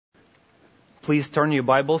Please turn your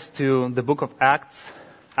Bibles to the book of Acts,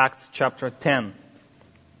 Acts chapter 10.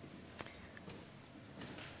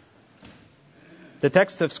 The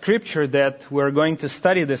text of Scripture that we're going to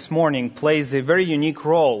study this morning plays a very unique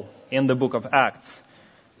role in the book of Acts.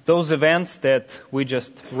 Those events that we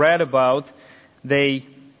just read about, they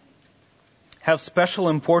have special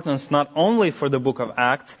importance not only for the book of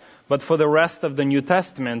Acts, but for the rest of the New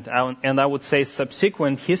Testament, and I would say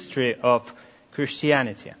subsequent history of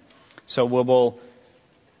Christianity. So we will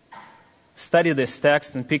study this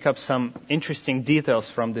text and pick up some interesting details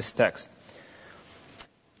from this text.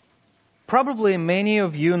 Probably many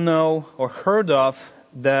of you know or heard of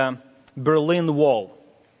the Berlin Wall.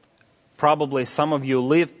 Probably some of you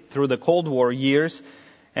lived through the Cold War years,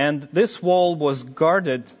 and this wall was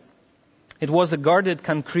guarded. It was a guarded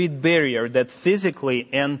concrete barrier that physically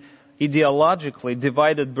and ideologically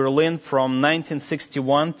divided Berlin from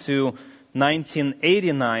 1961 to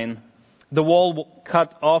 1989. The wall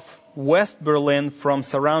cut off West Berlin from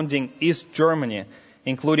surrounding East Germany,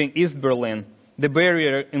 including East Berlin. The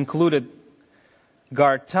barrier included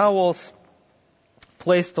guard towers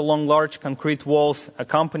placed along large concrete walls,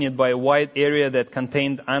 accompanied by a wide area that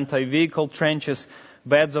contained anti-vehicle trenches,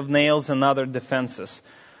 beds of nails, and other defenses.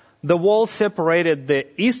 The wall separated the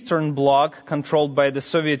Eastern Bloc, controlled by the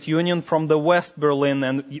Soviet Union, from the West Berlin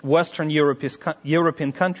and Western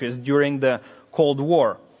European countries during the Cold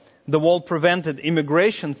War. The wall prevented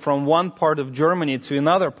immigration from one part of Germany to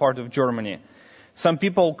another part of Germany. Some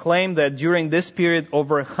people claim that during this period,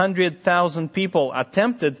 over 100,000 people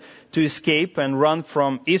attempted to escape and run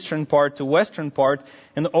from eastern part to western part,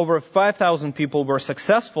 and over 5,000 people were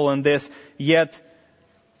successful in this, yet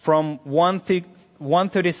from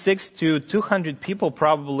 136 to 200 people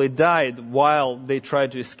probably died while they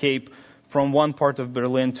tried to escape from one part of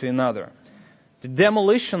Berlin to another. The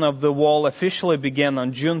demolition of the wall officially began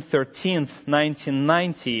on June 13th,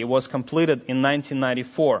 1990. It was completed in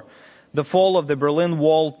 1994. The fall of the Berlin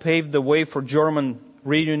Wall paved the way for German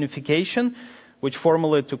reunification, which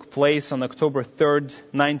formally took place on October 3rd,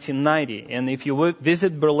 1990. And if you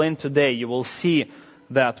visit Berlin today, you will see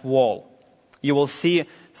that wall. You will see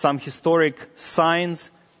some historic signs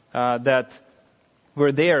that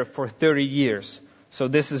were there for 30 years. So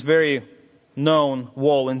this is very known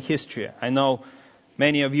wall in history. I know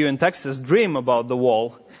many of you in Texas dream about the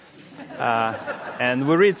wall, and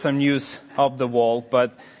we read some news of the wall,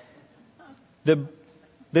 but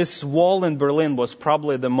this wall in Berlin was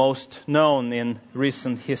probably the most known in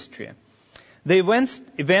recent history. The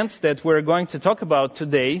events that we're going to talk about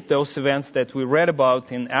today, those events that we read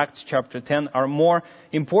about in Acts chapter 10, are more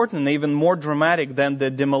important, even more dramatic than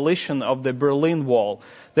the demolition of the Berlin Wall.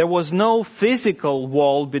 There was no physical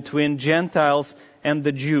wall between Gentiles and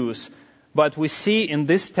the Jews, but we see in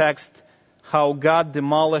this text how God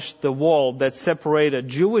demolished the wall that separated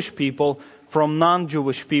Jewish people from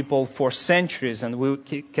non-Jewish people for centuries, and we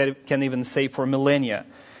can even say for millennia.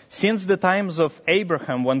 Since the times of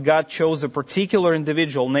Abraham, when God chose a particular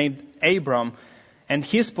individual named Abram and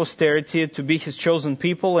his posterity to be his chosen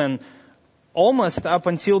people, and almost up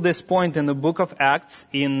until this point in the book of Acts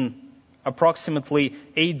in approximately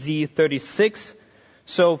AD 36,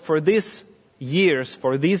 so for these years,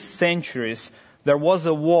 for these centuries, there was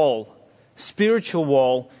a wall, spiritual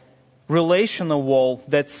wall, relational wall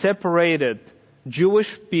that separated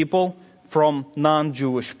Jewish people from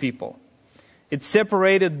non-Jewish people. It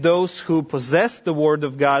separated those who possessed the Word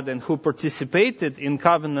of God and who participated in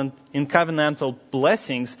covenantal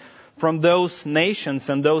blessings from those nations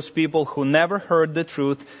and those people who never heard the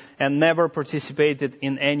truth and never participated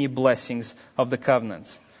in any blessings of the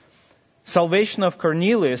covenants. Salvation of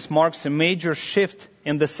Cornelius marks a major shift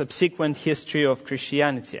in the subsequent history of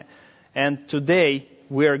Christianity. And today,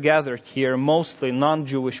 we are gathered here, mostly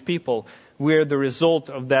non-Jewish people. We are the result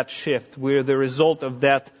of that shift. We are the result of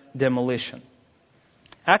that demolition.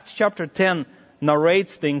 Acts chapter 10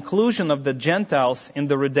 narrates the inclusion of the Gentiles in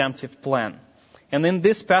the redemptive plan. And in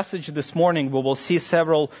this passage this morning, we will see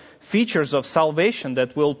several features of salvation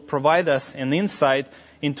that will provide us an insight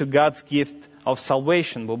into God's gift of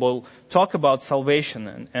salvation. We will talk about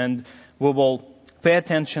salvation, and we will pay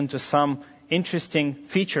attention to some interesting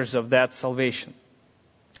features of that salvation.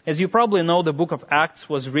 As you probably know, the book of Acts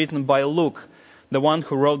was written by Luke, the one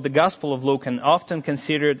who wrote the Gospel of Luke, and often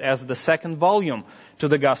considered as the second volume to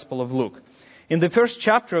the Gospel of Luke. In the first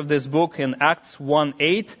chapter of this book, in Acts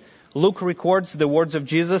 1:8, Luke records the words of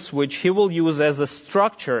Jesus, which he will use as a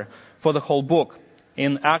structure for the whole book.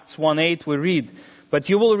 In Acts 1:8 we read, "But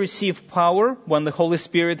you will receive power when the Holy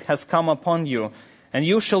Spirit has come upon you, and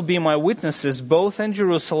you shall be my witnesses both in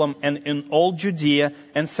Jerusalem and in all Judea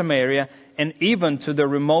and Samaria and even to the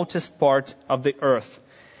remotest part of the earth.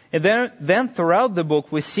 And then throughout the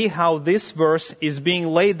book, we see how this verse is being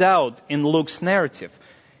laid out in Luke's narrative.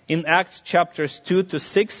 In Acts chapters 2 to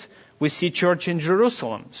 6, we see church in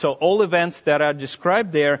Jerusalem. So all events that are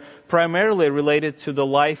described there primarily related to the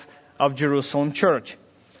life of Jerusalem church.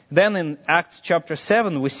 Then in Acts chapter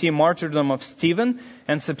 7, we see martyrdom of Stephen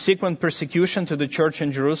and subsequent persecution to the church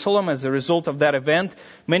in Jerusalem. As a result of that event,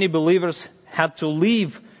 many believers had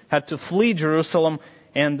to flee Jerusalem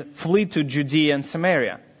and flee to Judea and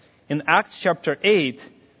Samaria. In Acts chapter 8,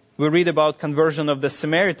 we read about conversion of the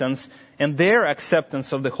Samaritans and their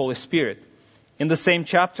acceptance of the Holy Spirit. In the same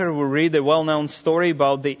chapter, we read a well-known story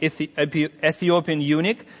about the Ethiopian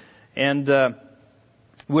eunuch, and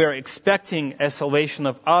we're expecting a salvation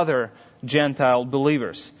of other Gentile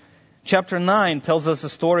believers. Chapter 9 tells us the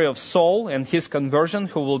story of Saul and his conversion,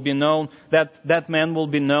 who will be known, that man will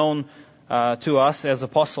be known to us as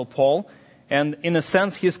Apostle Paul. And in a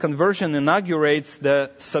sense, his conversion inaugurates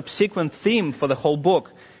the subsequent theme for the whole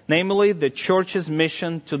book, namely the church's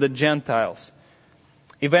mission to the Gentiles.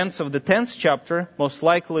 Events of the 10th chapter most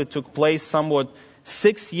likely took place somewhat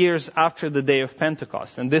 6 years after the day of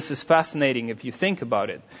Pentecost. And this is fascinating if you think about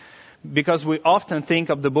it, because we often think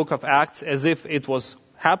of the book of Acts as if it was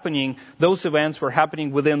happening, those events were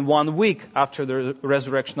happening within 1 week after the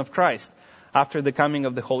resurrection of Christ, after the coming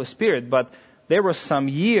of the Holy Spirit. But there were some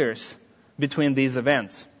years between these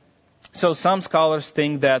events. So some scholars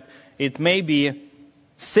think that it may be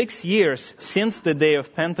 6 years since the day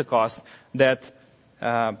of Pentecost that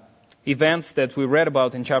events that we read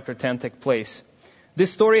about in chapter 10 take place.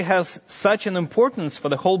 This story has such an importance for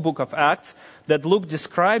the whole book of Acts that Luke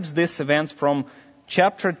describes these events from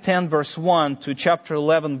chapter 10 verse 1 to chapter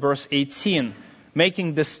 11 verse 18,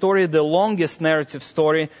 making this story the longest narrative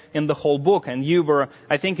story in the whole book. And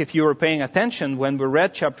I think if you were paying attention when we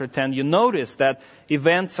read chapter 10, you noticed that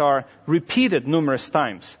events are repeated numerous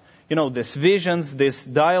times. These visions, these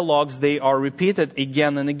dialogues, they are repeated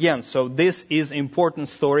again and again. So this is an important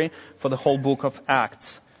story for the whole book of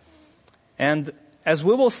Acts. And as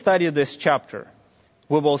we will study this chapter,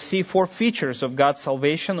 we will see 4 features of God's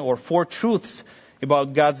salvation, or 4 truths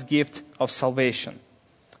about God's gift of salvation.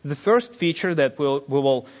 The first feature that we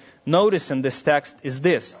will notice in this text is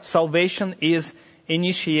this: salvation is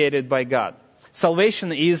initiated by God.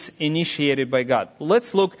 Salvation is initiated by God.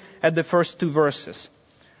 Let's look at the first 2 verses.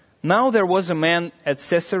 Now there was a man at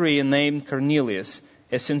Caesarea named Cornelius,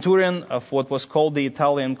 a centurion of what was called the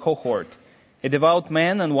Italian cohort, a devout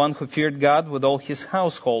man and one who feared God with all his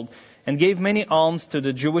household, and gave many alms to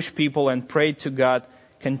the Jewish people and prayed to God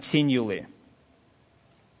continually.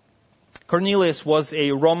 Cornelius was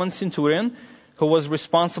a Roman centurion who was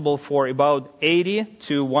responsible for about 80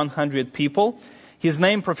 to 100 people. His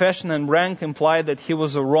name, profession, and rank implied that he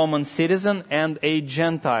was a Roman citizen and a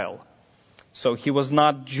Gentile. So he was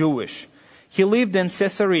not Jewish. He lived in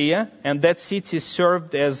Caesarea, and that city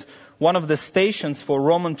served as one of the stations for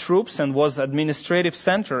Roman troops and was administrative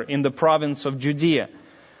center in the province of Judea.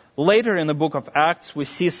 Later in the book of Acts, we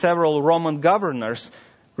see several Roman governors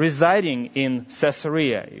residing in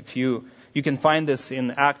Caesarea. You can find this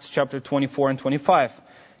in Acts chapter 24 and 25.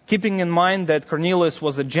 Keeping in mind that Cornelius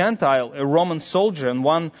was a Gentile, a Roman soldier, and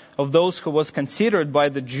one of those who was considered by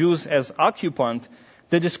the Jews as occupant,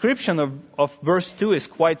 the description of verse 2 is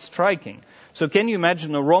quite striking. So can you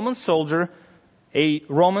imagine a Roman soldier, a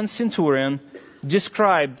Roman centurion,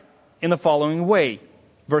 described in the following way?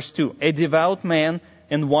 Verse 2, a devout man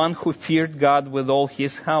and one who feared God with all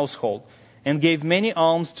his household, and gave many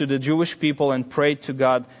alms to the Jewish people and prayed to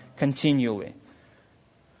God continually.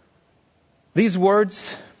 These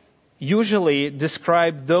words usually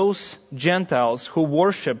describe those Gentiles who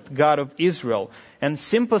worshipped God of Israel and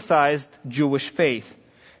sympathized Jewish faith.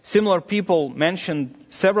 Similar people mentioned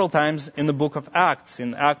several times in the book of Acts,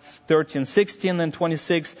 in Acts 13:16 and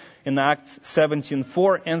 26, in Acts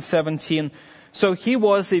 17:4 and 17. So he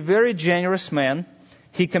was a very generous man.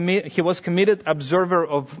 He was committed observer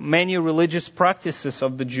of many religious practices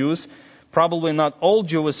of the Jews, probably not all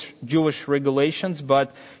Jewish regulations,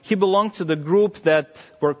 but he belonged to the group that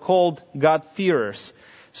were called God-fearers.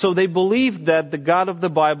 So they believed that the God of the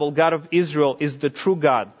Bible, God of Israel, is the true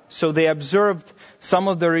God. So they observed some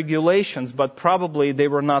of the regulations, but probably they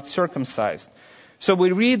were not circumcised. So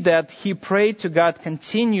we read that he prayed to God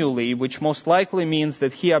continually, which most likely means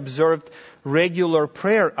that he observed regular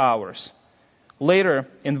prayer hours. Later,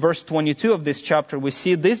 in verse 22 of this chapter, we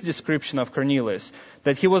see this description of Cornelius,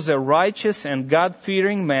 that he was a righteous and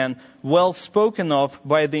God-fearing man, well spoken of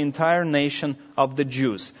by the entire nation of the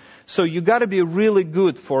Jews. So you got to be really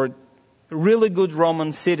good for really good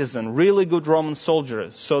Roman citizen, really good Roman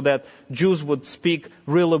soldier, so that Jews would speak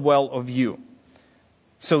really well of you.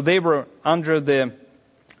 So they were under the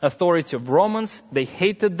authority of Romans. They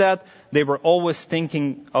hated that. They were always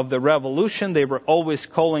thinking of the revolution. They were always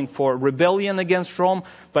calling for rebellion against Rome.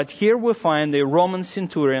 But here we find a Roman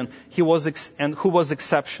centurion who was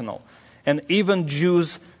exceptional. And even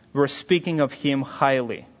Jews were speaking of him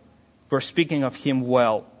highly, were speaking of him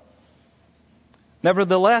well.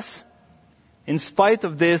 Nevertheless, in spite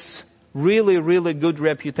of this really, really good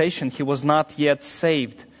reputation, he was not yet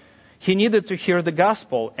saved. He needed to hear the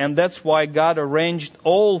gospel, and that's why God arranged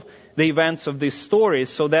all the events of this story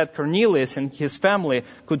so that Cornelius and his family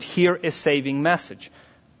could hear a saving message.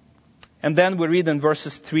 And then we read in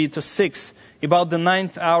verses 3 to 6, about the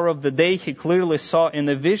 9th hour of the day, he clearly saw in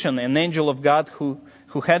a vision an angel of God who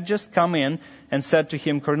had just come in and said to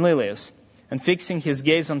him, Cornelius. And fixing his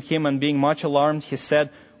gaze on him and being much alarmed, he said,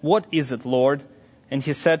 What is it, Lord? And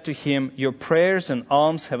he said to him, Your prayers and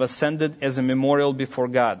alms have ascended as a memorial before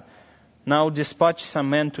God. Now dispatch some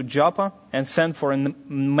men to Joppa and send for a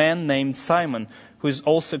man named Simon, who is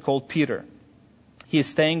also called Peter. He is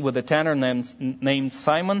staying with a tanner named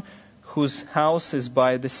Simon, whose house is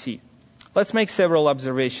by the sea. Let's make several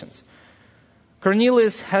observations.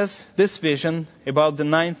 Cornelius has this vision about the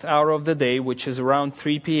 9th hour of the day, which is around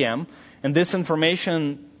 3 p.m., and this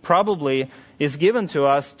information probably is given to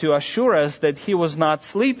us to assure us that he was not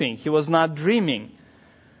sleeping, he was not dreaming.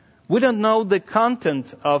 We don't know the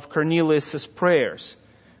content of Cornelius' prayers.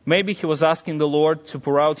 Maybe he was asking the Lord to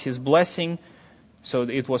pour out his blessing, so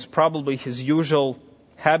it was probably his usual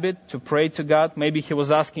habit to pray to God. Maybe he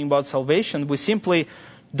was asking about salvation. We simply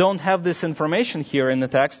don't have this information here in the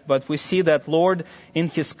text, but we see that Lord, in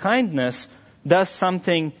his kindness, does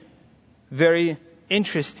something very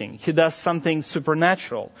interesting. He does something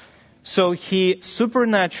supernatural. So he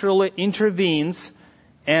supernaturally intervenes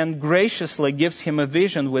and graciously gives him a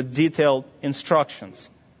vision with detailed instructions.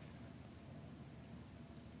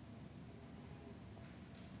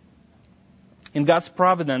 In God's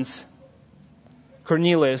providence,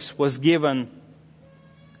 Cornelius was given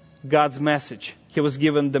God's message. He was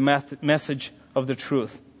given the message of the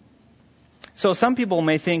truth. So some people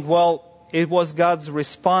may think, well, it was God's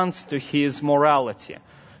response to his morality.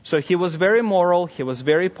 So he was very moral, he was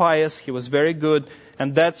very pious, he was very good,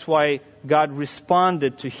 and that's why God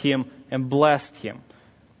responded to him and blessed him.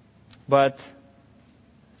 But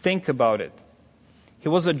think about it. He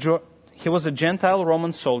was a Gentile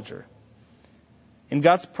Roman soldier. In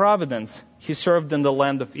God's providence, he served in the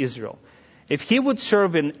land of Israel. If he would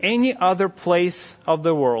serve in any other place of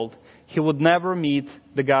the world, he would never meet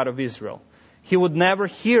the God of Israel. He would never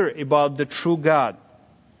hear about the true God.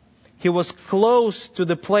 He was close to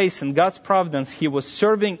the place in God's providence. He was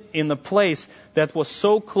serving in a place that was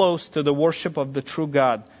so close to the worship of the true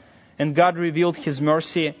God. And God revealed his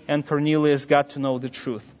mercy, and Cornelius got to know the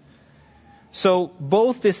truth. So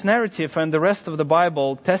both this narrative and the rest of the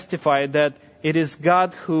Bible testify that it is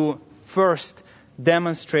God who first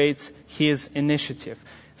demonstrates his initiative.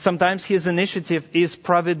 Sometimes his initiative is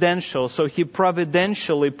providential, so he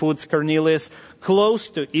providentially puts Cornelius close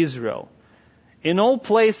to Israel. In all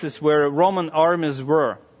places where Roman armies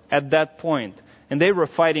were at that point, and they were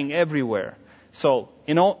fighting everywhere. So,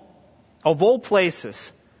 of all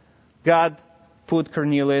places, God put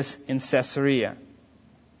Cornelius in Caesarea,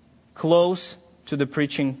 close to the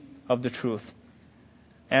preaching of the truth.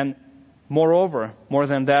 And moreover, more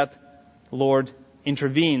than that, Lord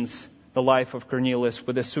intervenes the life of Cornelius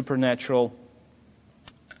with a supernatural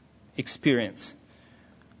experience.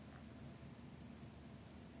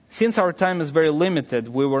 Since our time is very limited,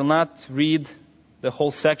 we will not read the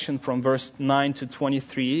whole section from verse 9 to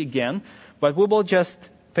 23 again, but we will just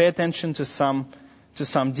pay attention to some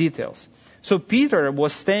details. So Peter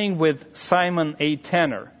was staying with Simon a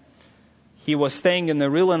tanner. He was staying in a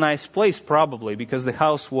really nice place probably because the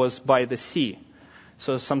house was by the sea.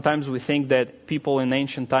 So sometimes we think that people in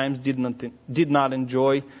ancient times did not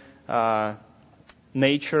enjoy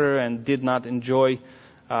nature and did not enjoy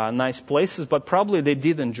nice places, but probably they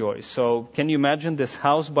did enjoy. So can you imagine this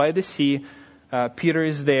house by the sea? Peter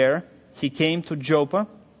is there. He came to Joppa,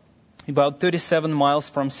 about 37 miles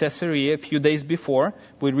from Caesarea, a few days before.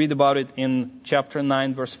 We read about it in chapter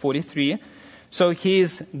 9, verse 43. So he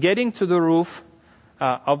is getting to the roof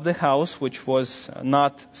of the house, which was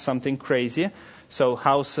not something crazy. So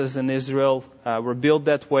houses in Israel were built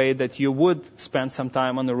that way that you would spend some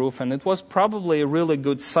time on the roof, and it was probably a really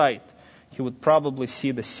good sight. He would probably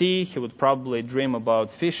see the sea. He would probably dream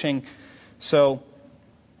about fishing. So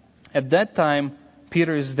at that time,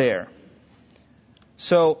 Peter is there.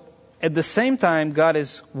 So at the same time, God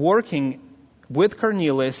is working with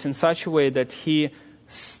Cornelius in such a way that he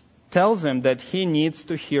tells him that he needs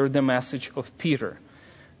to hear the message of Peter.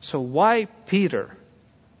 So why Peter,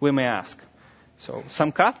 we may ask? So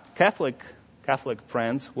some Catholic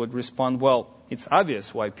friends would respond, well, it's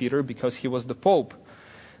obvious why Peter, because he was the Pope.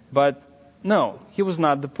 But no, he was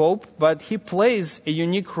not the Pope, but he plays a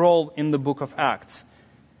unique role in the book of Acts.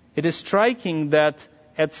 It is striking that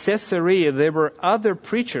at Caesarea there were other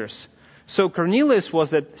preachers. So Cornelius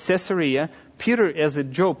was at Caesarea, Peter is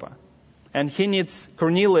at Joppa. And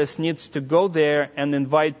Cornelius needs to go there and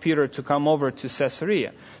invite Peter to come over to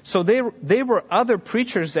Caesarea. So they were other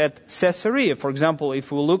preachers at Caesarea. For example, if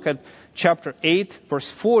we look at chapter 8, verse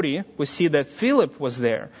 40, we see that Philip was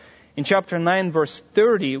there. In chapter 9, verse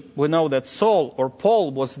 30, we know that Saul or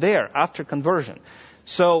Paul was there after conversion.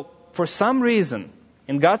 So for some reason,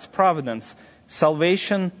 in God's providence,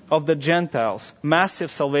 salvation of the Gentiles, massive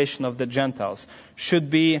salvation of the Gentiles,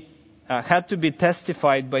 had to be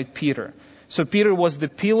testified by Peter. So Peter was the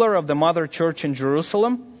pillar of the mother church in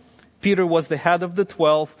Jerusalem. Peter was the head of the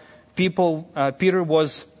 12. Peter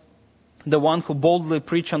was the one who boldly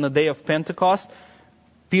preached on the day of Pentecost.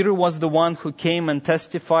 Peter was the one who came and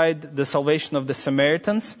testified the salvation of the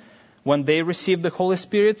Samaritans when they received the Holy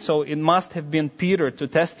Spirit. So it must have been Peter to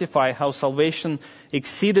testify how salvation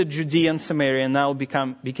exceeded Judea and Samaria and now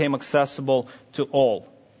became accessible to all.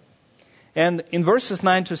 And in verses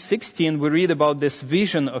 9 to 16, we read about this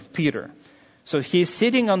vision of Peter. So he's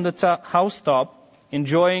sitting on the housetop,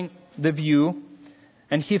 enjoying the view,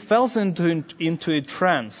 and he falls into a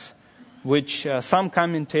trance, which some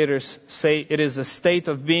commentators say it is a state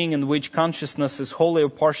of being in which consciousness is wholly or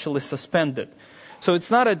partially suspended. So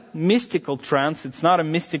it's not a mystical trance, it's not a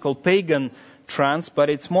mystical pagan trance, but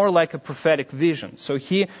it's more like a prophetic vision. So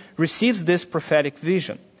he receives this prophetic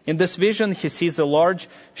vision. In this vision, he sees a large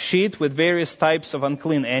sheet with various types of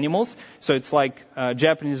unclean animals. So it's like a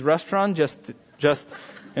Japanese restaurant just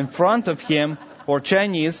in front of him, or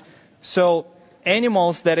Chinese. So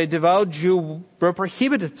animals that a devout Jew were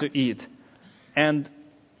prohibited to eat. And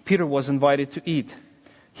Peter was invited to eat.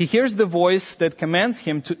 He hears the voice that commands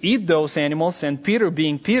him to eat those animals, and Peter,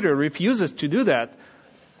 being Peter, refuses to do that.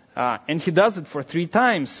 And he does it for 3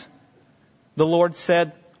 times. The Lord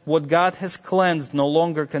said, "What God has cleansed, no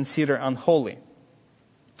longer consider unholy."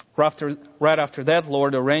 Right after that,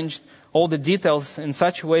 Lord arranged all the details in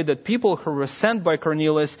such a way that people who were sent by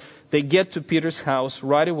Cornelius, they get to Peter's house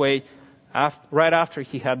right away, right after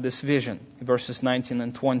he had this vision, verses 19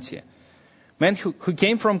 and 20. Men who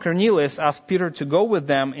came from Cornelius asked Peter to go with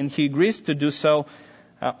them, and he agrees to do so,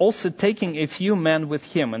 also taking a few men with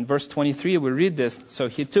him. In verse 23, we read this. So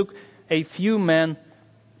he took a few men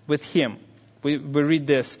with him. We read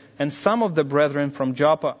this. And some of the brethren from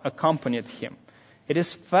Joppa accompanied him. It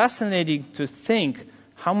is fascinating to think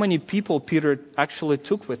how many people Peter actually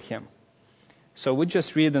took with him. So we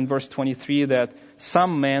just read in verse 23 that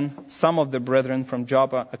some of the brethren from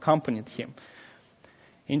Joppa accompanied him.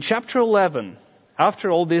 In chapter 11, after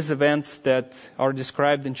all these events that are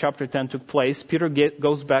described in chapter 10 took place, Peter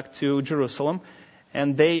goes back to Jerusalem,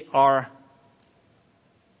 and they are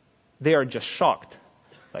just shocked.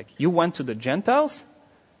 Like, you went to the Gentiles?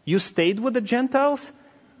 You stayed with the Gentiles?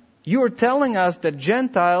 You are telling us that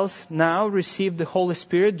Gentiles now receive the Holy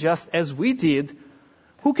Spirit just as we did.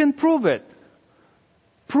 Who can prove it?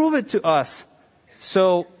 Prove it to us.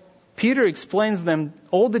 So Peter explains them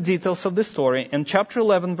all the details of the story. In chapter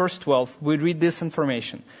 11, verse 12, we read this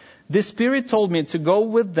information. The Spirit told me to go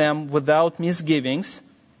with them without misgivings.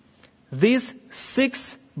 These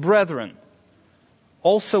 6 brethren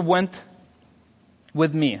also went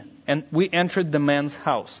with me, and we entered the man's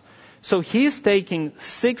house. So he's taking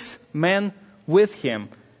 6 men with him,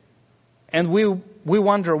 and we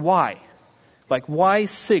wonder why. Like, why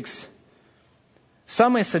 6?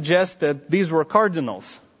 Some may suggest that these were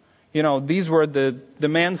cardinals. These were the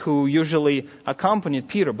men who usually accompanied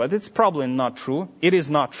Peter, but it's probably not true. It is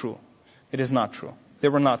not true. It is not true. They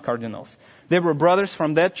were not cardinals. They were brothers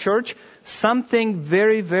from that church. Something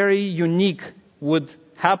very, very unique would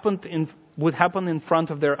happen in front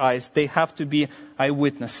of their eyes. They have to be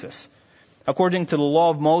eyewitnesses. According to the law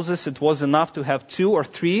of Moses, it was enough to have 2 or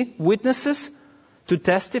 3 witnesses to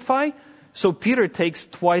testify. So Peter takes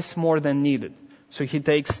twice more than needed. So he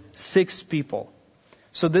takes 6 people.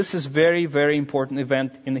 So this is very, very important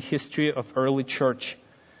event in the history of early church.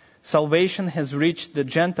 Salvation has reached the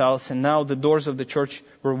Gentiles, and now the doors of the church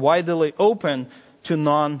were widely open to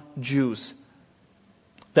non-Jews.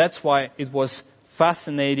 That's why it was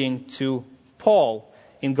fascinating to Paul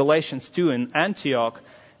in Galatians 2 in Antioch.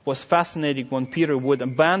 It was fascinating when Peter would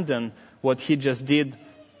abandon what he just did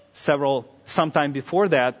sometime before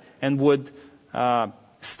that and would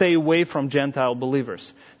stay away from Gentile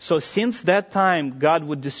believers. So since that time, God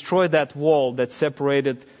would destroy that wall that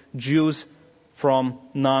separated Jews from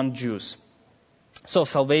non-Jews. So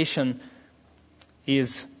salvation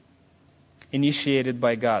is initiated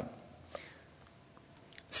by God.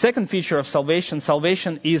 Second feature of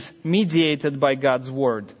salvation is mediated by God's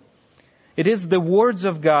Word. It is the words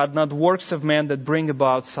of God, not works of man, that bring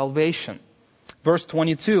about salvation. Verse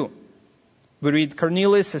 22, we read,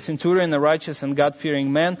 Cornelius, a centurion, a righteous and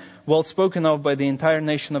God-fearing man, well spoken of by the entire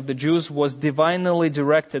nation of the Jews, was divinely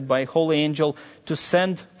directed by a holy angel to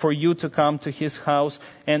send for you to come to his house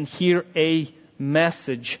and hear a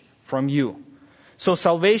message from you. So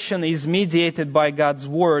salvation is mediated by God's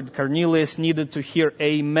Word. Cornelius needed to hear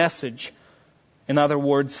a message. In other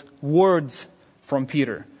words, words from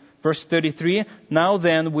Peter. Verse 33, now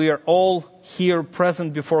then we are all here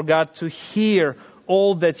present before God to hear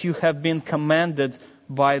all that you have been commanded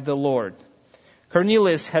by the Lord.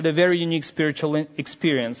 Cornelius had a very unique spiritual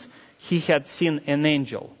experience. He had seen an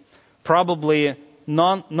angel. Probably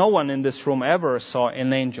no one in this room ever saw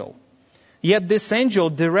an angel. Yet this angel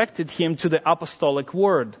directed him to the apostolic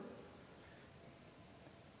word.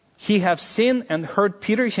 He have seen and heard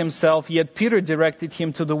Peter himself, yet Peter directed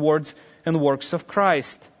him to the words and works of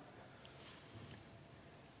Christ.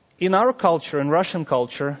 In our culture, in Russian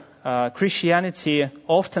culture, Christianity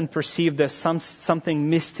often perceived as something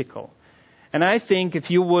mystical. And I think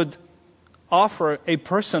if you would offer a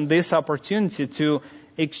person this opportunity to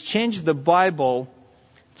exchange the Bible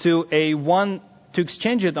to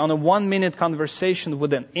exchange it on a 1-minute conversation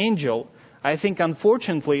with an angel, I think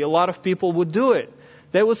unfortunately a lot of people would do it.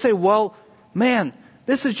 They would say, well, man,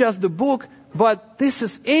 this is just the book, but this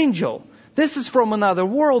is angel. This is from another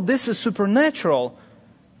world. This is supernatural.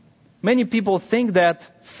 Many people think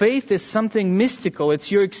that faith is something mystical.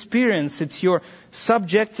 It's your experience. It's your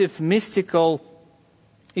subjective, mystical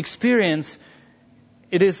experience.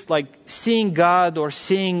 It is like seeing God or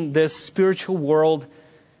seeing this spiritual world.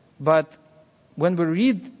 But when we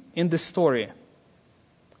read in the story,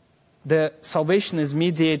 the salvation is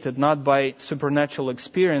mediated not by supernatural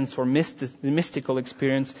experience or mystical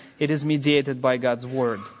experience. It is mediated by God's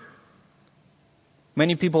Word.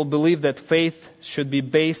 Many people believe that faith should be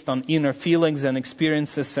based on inner feelings and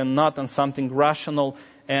experiences and not on something rational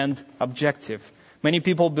and objective. Many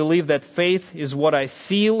people believe that faith is what I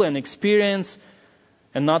feel and experience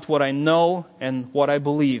and not what I know and what I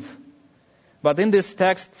believe. But in this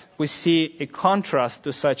text, we see a contrast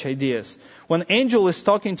to such ideas. When angel is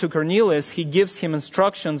talking to Cornelius, he gives him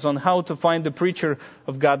instructions on how to find the preacher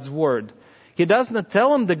of God's Word. He does not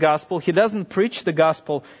tell him the gospel. He doesn't preach the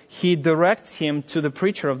gospel. He directs him to the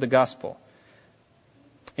preacher of the gospel.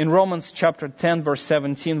 In Romans chapter 10, verse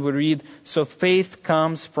 17, we read, so faith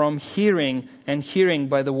comes from hearing, and hearing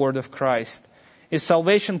by the word of Christ. If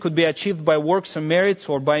salvation could be achieved by works or merits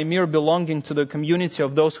or by mere belonging to the community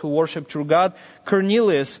of those who worship true God,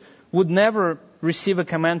 Cornelius would never receive a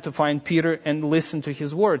command to find Peter and listen to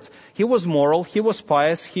his words. He was moral. He was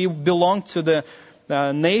pious. He belonged to the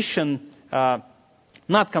nation.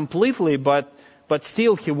 Not completely, but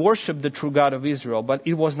still he worshipped the true God of Israel. But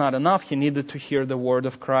it was not enough. He needed to hear the word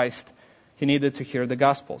of Christ. He needed to hear the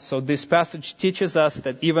gospel. So this passage teaches us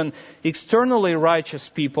that even externally righteous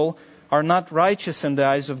people are not righteous in the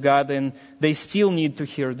eyes of God, and they still need to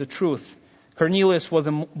hear the truth. Cornelius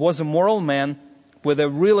was a moral man with a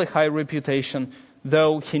really high reputation,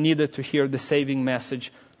 though he needed to hear the saving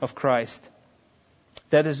message of Christ.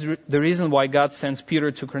 That is the reason why God sends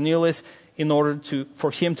Peter to Cornelius in order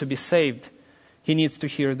for him to be saved. He needs to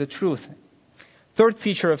hear the truth. Third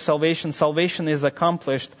feature of salvation, salvation is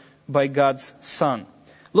accomplished by God's Son.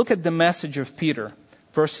 Look at the message of Peter,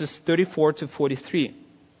 verses 34 to 43.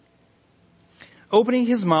 Opening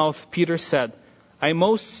his mouth, Peter said, I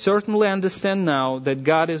most certainly understand now that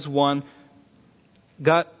God is one.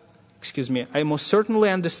 I most certainly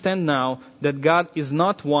understand now that God is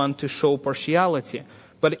not one to show partiality,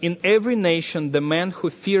 but in every nation the man who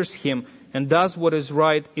fears him and does what is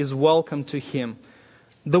right is welcome to him.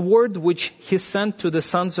 The word which he sent to the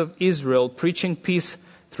sons of Israel, preaching peace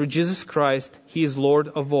through Jesus Christ, he is Lord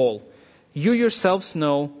of all. You yourselves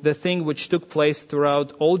know the thing which took place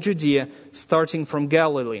throughout all Judea, starting from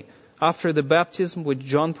Galilee, after the baptism which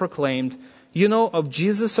John proclaimed. You know of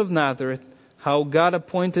Jesus of Nazareth, how God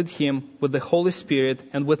appointed him with the Holy Spirit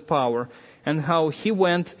and with power, and how he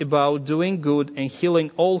went about doing good and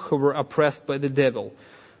healing all who were oppressed by the devil.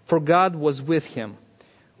 For God was with him.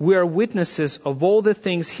 We are witnesses of all the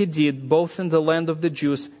things he did, both in the land of the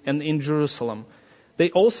Jews and in Jerusalem. They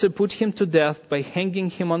also put him to death by hanging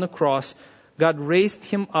him on a cross, God raised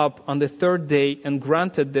him up on the third day and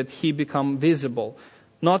granted that he become visible,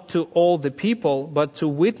 not to all the people, but to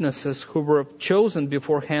witnesses who were chosen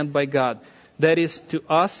beforehand by God, that is, to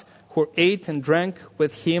us who ate and drank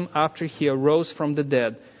with him after he arose from the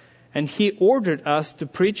dead. And he ordered us to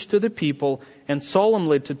preach to the people and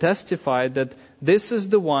solemnly to testify that this is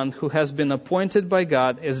the one who has been appointed by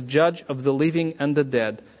God as judge of the living and the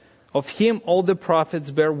dead. Of him all the prophets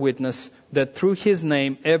bear witness that through his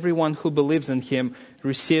name everyone who believes in him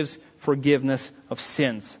receives forgiveness of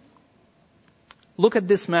sins. Look at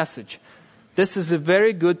this message. This is a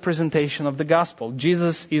very good presentation of the gospel.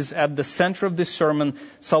 Jesus is at the center of this sermon.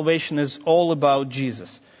 Salvation is all about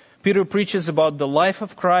Jesus. Peter preaches about the life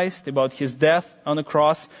of Christ, about his death on the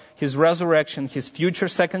cross, his resurrection, his future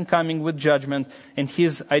second coming with judgment, and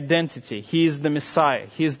his identity. He is the Messiah.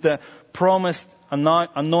 He is the promised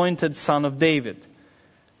anointed son of David.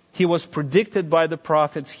 He was predicted by the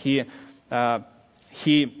prophets. He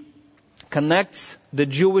connects the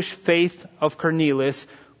Jewish faith of Cornelius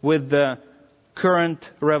with the current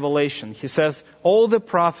revelation. He says, all the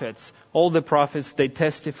prophets, they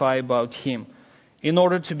testify about him. In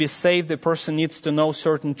order to be saved, a person needs to know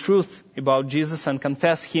certain truth about Jesus and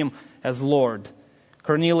confess him as Lord.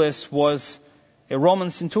 Cornelius was a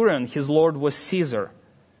Roman centurion. His Lord was Caesar.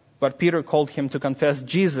 But Peter called him to confess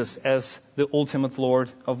Jesus as the ultimate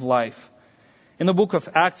Lord of life. In the book of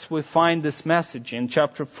Acts, we find this message in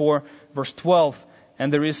chapter 4, verse 12.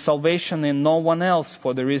 And there is salvation in no one else,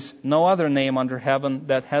 for there is no other name under heaven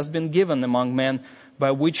that has been given among men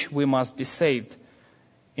by which we must be saved.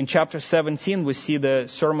 In chapter 17, we see the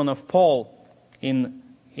sermon of Paul in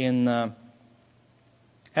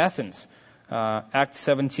Athens. Acts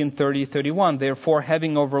 17:30-31. Therefore,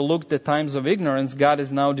 having overlooked the times of ignorance, God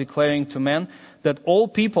is now declaring to men that all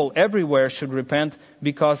people everywhere should repent,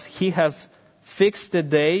 because he has fixed the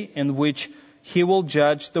day in which he will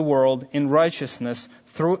judge the world in righteousness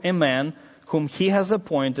through a man whom he has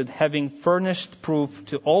appointed, having furnished proof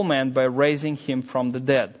to all men by raising him from the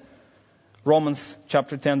dead. Romans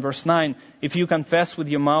chapter 10, verse 9. If you confess with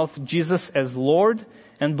your mouth Jesus as Lord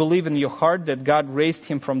and believe in your heart that God raised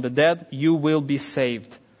him from the dead, you will be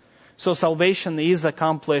saved. So salvation is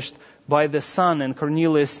accomplished by the Son, and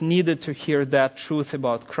Cornelius needed to hear that truth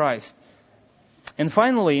about Christ. And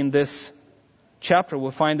finally, in this chapter, we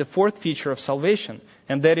find the fourth feature of salvation,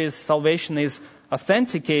 and that is salvation is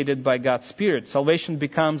authenticated by God's Spirit. Salvation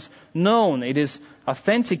becomes known. It is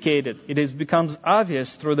authenticated. It becomes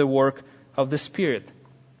obvious through the work of the Spirit.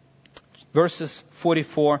 Verses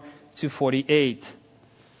 44-48.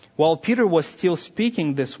 While Peter was still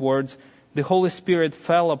speaking these words, the Holy Spirit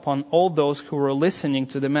fell upon all those who were listening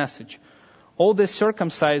to the message. All the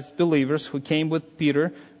circumcised believers who came with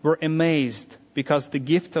Peter were amazed, because the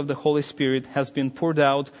gift of the Holy Spirit has been poured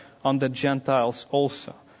out on the Gentiles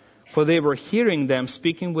also. For they were hearing them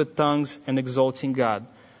speaking with tongues and exalting God.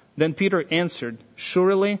 Then Peter answered,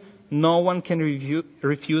 surely no one can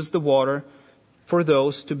refuse the water for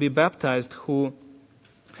those to be baptized who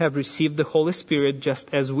have received the Holy Spirit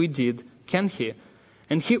just as we did, can he?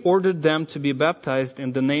 And he ordered them to be baptized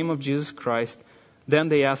in the name of Jesus Christ. Then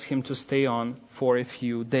they asked him to stay on for a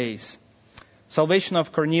few days. Salvation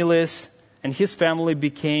of Cornelius and his family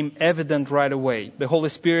became evident right away. The Holy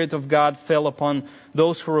Spirit of God fell upon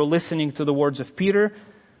those who were listening to the words of Peter,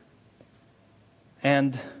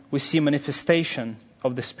 and we see manifestation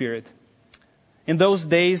of the Spirit. In those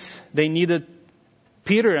days, they needed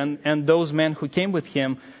Peter and those men who came with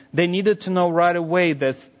him, they needed to know right away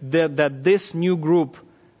that this new group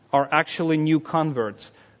are actually new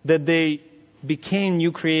converts, that they became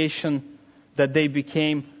new creation, that they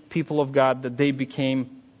became people of God, that they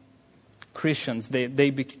became Christians.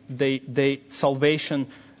 Salvation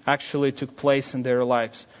actually took place in their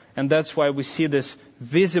lives. And that's why we see this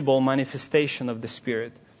visible manifestation of the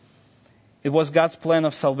Spirit. It was God's plan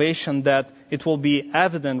of salvation that it will be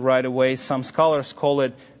evident right away. Some scholars call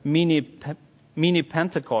it mini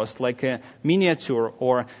Pentecost, like a miniature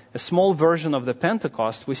or a small version of the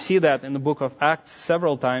Pentecost. We see that in the book of Acts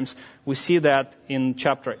several times. We see that in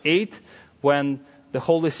chapter 8 when the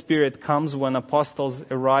Holy Spirit comes when apostles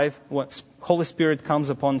arrive. Holy Spirit comes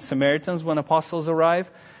upon Samaritans when apostles arrive.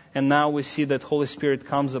 And now we see that Holy Spirit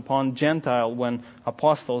comes upon Gentile when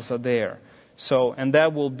apostles are there. So, and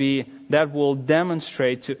that will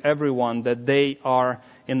demonstrate to everyone that they are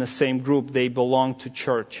in the same group. They belong to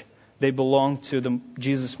church. They belong to the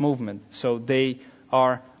Jesus movement. So they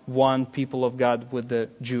are one people of God with the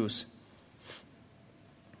Jews.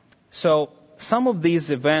 So some of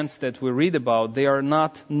these events that we read about, they are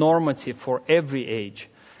not normative for every age.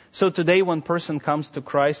 So today when a person comes to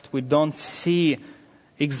Christ, we don't see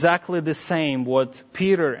exactly the same what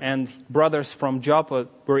Peter and brothers from Joppa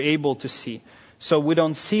were able to see. So we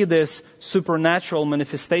don't see this supernatural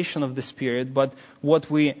manifestation of the Spirit, but what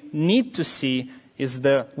we need to see is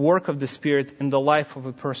the work of the Spirit in the life of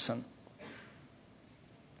a person.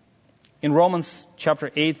 In Romans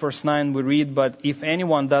chapter 8, verse 9, we read, "But if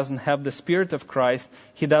anyone doesn't have the Spirit of Christ,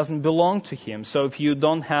 he doesn't belong to him." So if you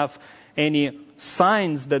don't have any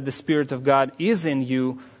signs that the Spirit of God is in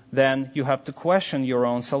you, then you have to question your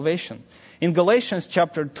own salvation. In Galatians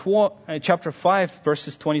chapter 5,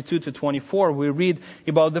 verses 22 to 24, we read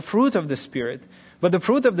about the fruit of the Spirit. But the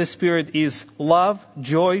fruit of the Spirit is love,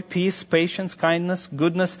 joy, peace, patience, kindness,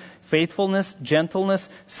 goodness, faithfulness, gentleness,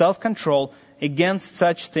 self-control. Against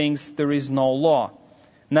such things there is no law.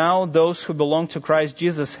 Now those who belong to Christ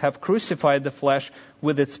Jesus have crucified the flesh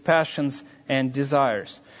with its passions and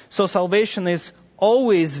desires. So salvation is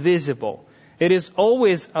always visible. It is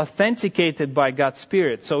always authenticated by God's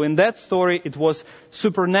Spirit. So in that story, it was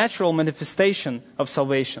supernatural manifestation of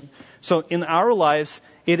salvation. So in our lives,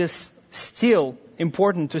 it is still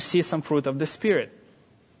important to see some fruit of the Spirit.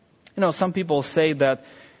 Some people say that,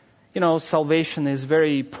 salvation is a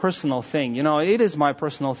very personal thing. It is my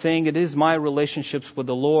personal thing. It is my relationships with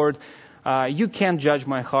the Lord. You can't judge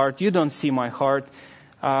my heart. You don't see my heart.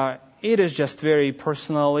 It is just very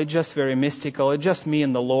personal. It's just very mystical. It's just me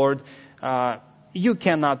and the Lord. You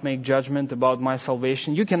cannot make judgment about my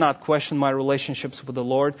salvation. You cannot question my relationships with the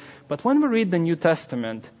Lord. But when we read the New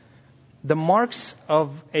Testament, the marks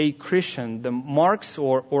of a Christian, the marks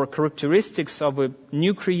or characteristics of a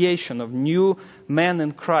new creation, of new man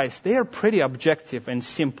in Christ, they are pretty objective and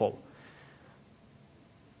simple.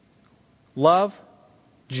 Love,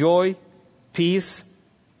 joy, peace,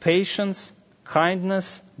 patience,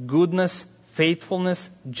 kindness, goodness, faithfulness,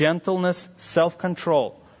 gentleness,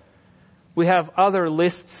 self-control. We have other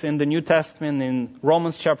lists in the New Testament in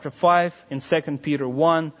Romans chapter 5, in 2 Peter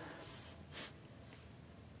 1.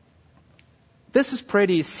 This is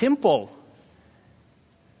pretty simple.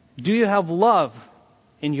 Do you have love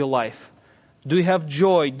in your life? Do you have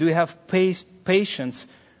joy? Do you have patience?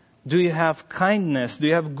 Do you have kindness? Do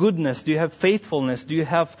you have goodness? Do you have faithfulness? Do you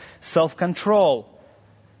have self-control?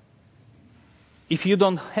 If you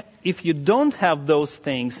don't have those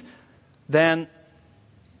things, then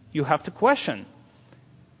you have to question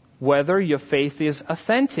whether your faith is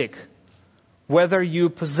authentic, whether you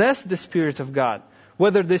possess the Spirit of God,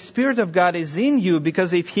 whether the Spirit of God is in you,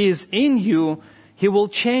 because if He is in you, He will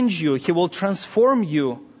change you, He will transform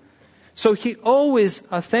you. So He always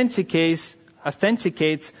authenticates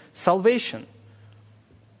salvation.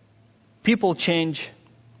 People change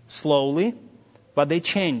slowly, but they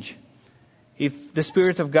change. If the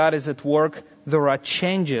Spirit of God is at work, there are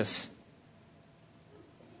changes.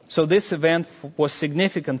 So this event was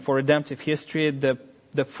significant for redemptive history.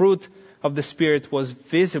 The fruit of the Spirit was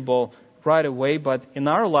visible right away, but in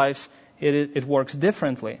our lives, it works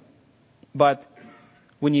differently. But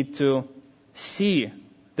we need to see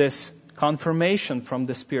this confirmation from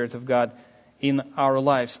the Spirit of God in our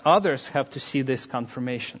lives. Others have to see this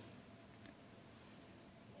confirmation.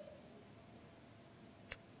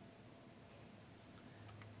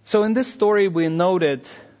 So in this story, we noted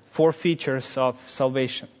 4 features of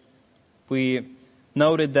salvation. We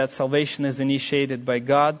noted that salvation is initiated by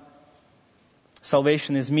God.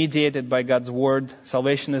 Salvation is mediated by God's Word.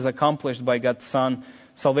 Salvation is accomplished by God's Son.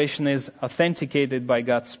 Salvation is authenticated by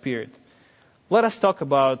God's Spirit. Let us talk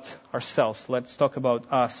about ourselves. Let's talk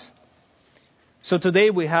about us. So today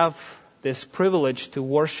we have this privilege to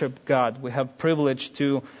worship God. We have privilege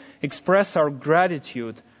to express our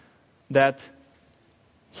gratitude that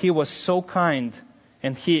He was so kind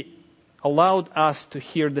and He allowed us to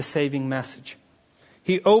hear the saving message.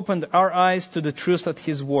 He opened our eyes to the truth of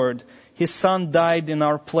His Word. His Son died in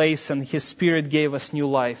our place and His Spirit gave us new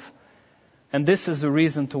life. And this is the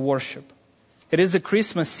reason to worship. It is a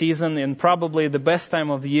Christmas season and probably the best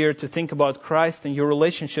time of the year to think about Christ and your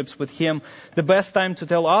relationships with Him. The best time to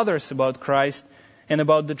tell others about Christ and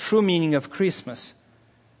about the true meaning of Christmas.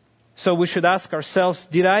 So we should ask ourselves,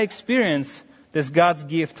 did I experience this God's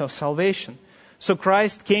gift of salvation? So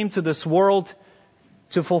Christ came to this world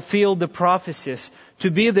to fulfill the prophecies, to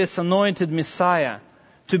be this anointed Messiah,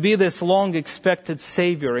 to be this long-expected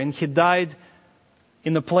Savior. And He died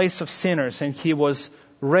in the place of sinners, and He was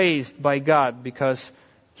raised by God because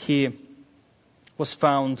He was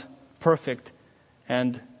found perfect.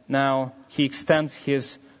 And now He extends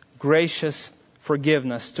His gracious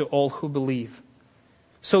forgiveness to all who believe.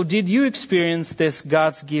 So did you experience this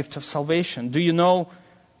God's gift of salvation? Do you know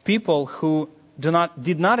people who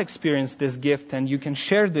did not experience this gift, and you can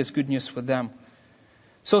share this good news with them?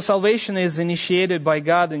 So salvation is initiated by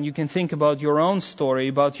God, and you can think about your own story,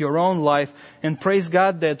 about your own life, and praise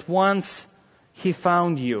God that once He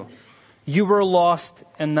found you. You were lost,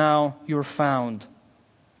 and now you're found.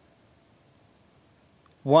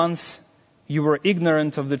 Once you were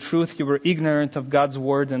ignorant of the truth, you were ignorant of God's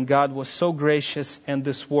Word, and God was so gracious, and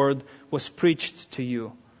this Word was preached to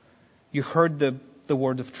you. You heard the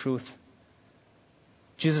Word of truth.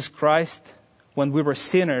 Jesus Christ, when we were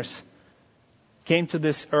sinners, came to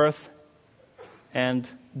this earth and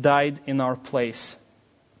died in our place.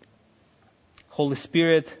 Holy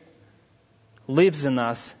Spirit lives in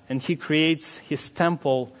us, and He creates His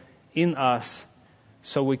temple in us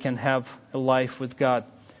so we can have a life with God.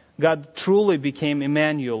 God truly became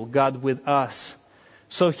Emmanuel, God with us.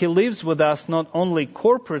 So He lives with us not only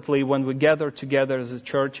corporately when we gather together as a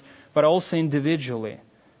church, but also individually,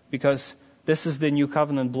 because this is the new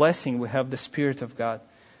covenant blessing. We have the Spirit of God.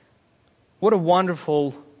 What a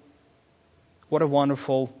wonderful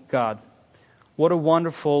God. What a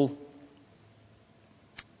wonderful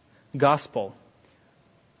gospel.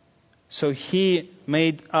 So He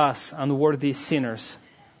made us unworthy sinners,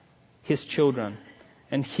 His children,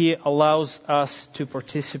 and He allows us to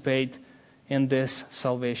participate in this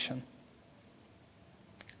salvation.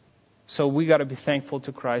 So we got to be thankful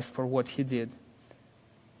to Christ for what He did.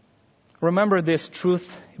 Remember this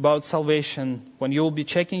truth about salvation when you will be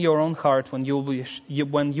checking your own heart, when you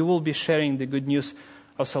will be sharing the good news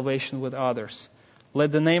of salvation with others.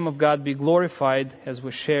 Let the name of God be glorified as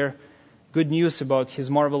we share good news about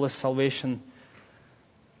His marvelous salvation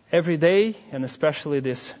every day, and especially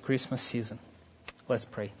this Christmas season. Let's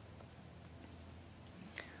pray.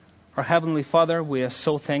 Our Heavenly Father, we are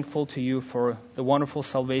so thankful to You for the wonderful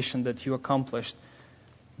salvation that You accomplished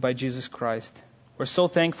by Jesus Christ. We're so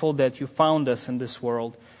thankful that You found us in this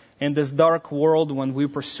world, in this dark world when we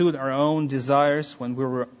pursued our own desires, when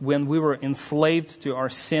we were enslaved to our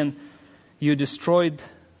sin. You destroyed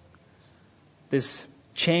these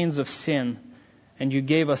chains of sin, and You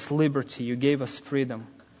gave us liberty, You gave us freedom.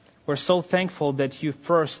 We're so thankful that You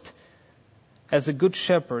first, as a good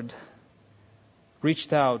shepherd,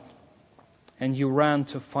 reached out and You ran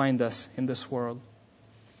to find us in this world.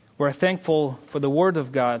 We're thankful for the Word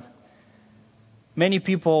of God. Many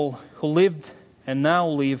people who lived and now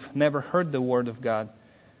live never heard the Word of God.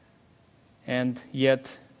 And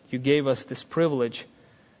yet You gave us this privilege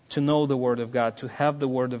to know the Word of God, to have the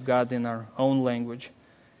Word of God in our own language.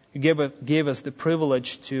 You gave us the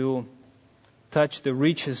privilege to touch the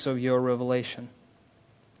riches of Your revelation.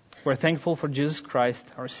 We're thankful for Jesus Christ,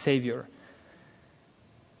 our Savior.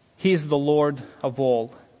 He is the Lord of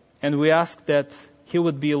all. And we ask that He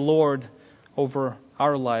would be Lord over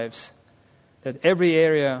our lives, that every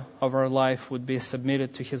area of our life would be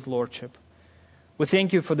submitted to His Lordship. We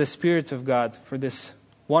thank You for the Spirit of God, for this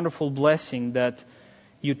wonderful blessing that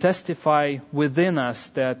You testify within us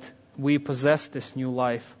that we possess this new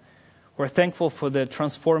life. We're thankful for the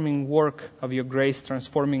transforming work of Your grace,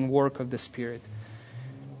 transforming work of the Spirit.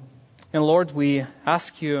 And Lord, we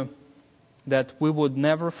ask You that we would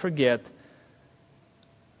never forget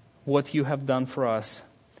what You have done for us.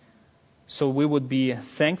 So we would be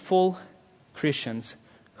thankful Christians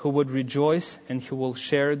who would rejoice and who will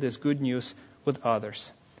share this good news with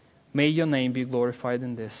others. May Your name be glorified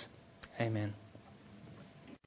in this. Amen.